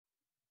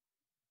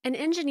An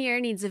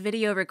engineer needs a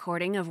video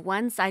recording of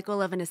one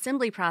cycle of an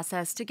assembly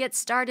process to get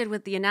started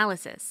with the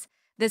analysis.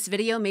 This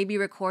video may be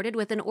recorded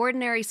with an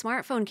ordinary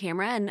smartphone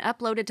camera and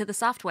uploaded to the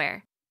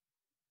software.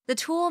 The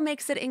tool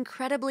makes it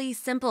incredibly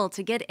simple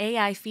to get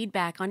AI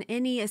feedback on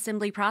any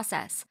assembly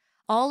process.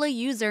 All a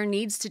user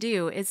needs to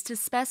do is to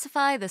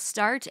specify the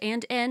start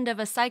and end of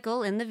a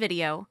cycle in the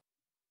video,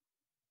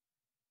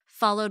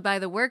 followed by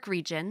the work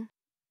region,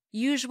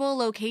 usual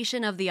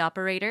location of the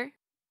operator,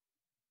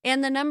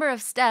 and the number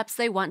of steps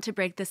they want to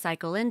break the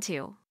cycle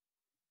into.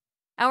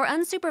 Our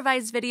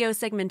unsupervised video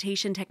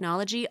segmentation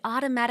technology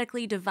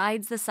automatically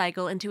divides the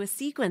cycle into a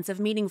sequence of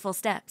meaningful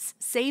steps,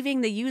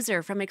 saving the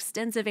user from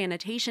extensive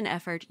annotation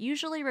effort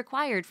usually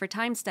required for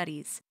time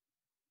studies.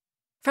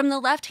 From the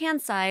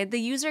left-hand side, the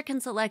user can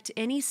select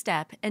any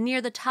step and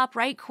near the top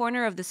right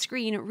corner of the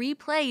screen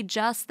replay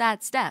just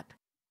that step.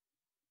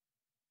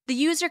 The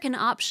user can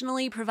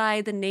optionally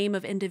provide the name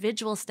of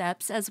individual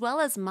steps as well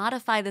as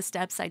modify the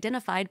steps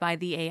identified by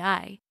the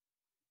AI.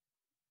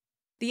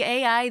 The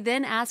AI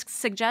then asks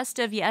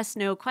suggestive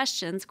yes-no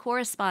questions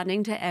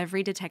corresponding to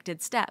every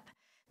detected step.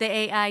 The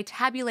AI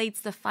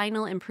tabulates the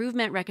final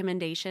improvement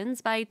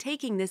recommendations by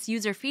taking this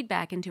user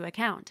feedback into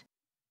account.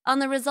 On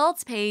the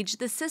results page,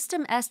 the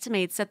system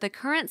estimates that the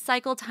current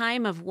cycle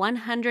time of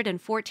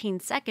 114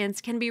 seconds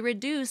can be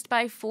reduced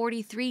by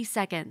 43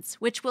 seconds,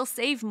 which will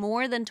save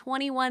more than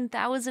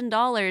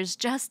 $21,000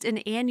 just in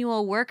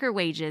annual worker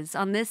wages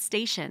on this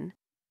station.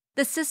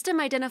 The system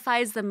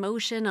identifies the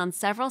motion on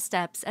several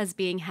steps as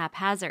being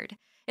haphazard.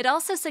 It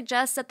also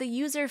suggests that the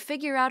user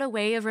figure out a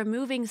way of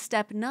removing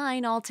step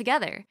 9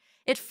 altogether.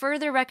 It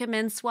further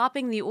recommends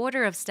swapping the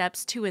order of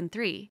steps 2 and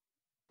 3.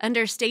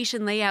 Under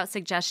station layout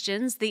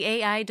suggestions, the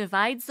AI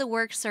divides the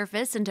work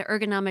surface into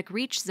ergonomic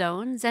reach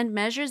zones and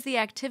measures the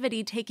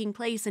activity taking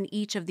place in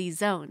each of these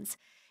zones.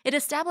 It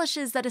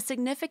establishes that a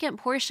significant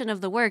portion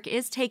of the work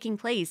is taking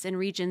place in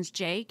regions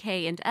J,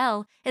 K, and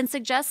L, and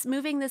suggests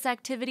moving this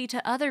activity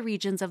to other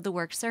regions of the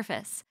work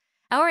surface.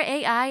 Our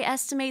AI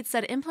estimates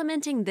that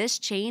implementing this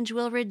change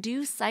will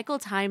reduce cycle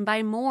time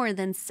by more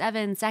than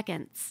 7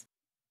 seconds.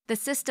 The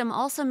system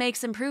also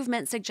makes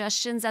improvement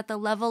suggestions at the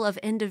level of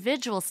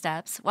individual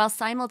steps while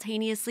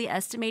simultaneously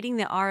estimating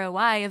the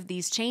ROI of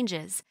these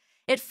changes.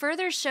 It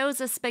further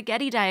shows a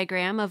spaghetti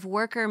diagram of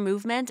worker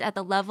movement at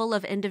the level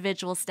of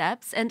individual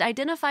steps and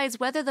identifies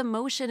whether the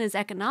motion is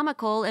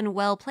economical and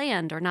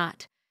well-planned or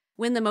not.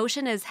 When the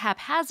motion is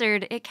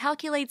haphazard, it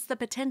calculates the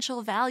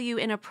potential value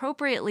in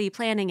appropriately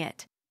planning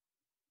it.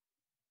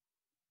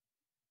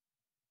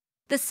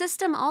 The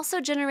system also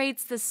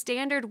generates the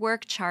standard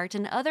work chart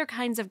and other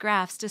kinds of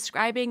graphs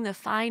describing the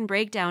fine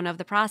breakdown of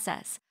the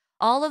process.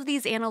 All of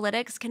these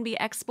analytics can be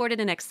exported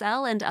in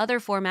Excel and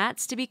other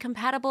formats to be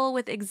compatible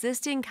with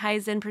existing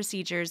Kaizen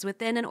procedures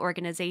within an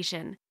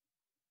organization.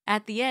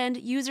 At the end,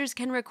 users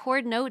can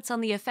record notes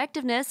on the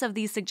effectiveness of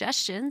these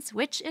suggestions,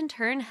 which in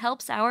turn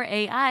helps our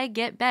AI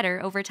get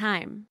better over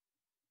time.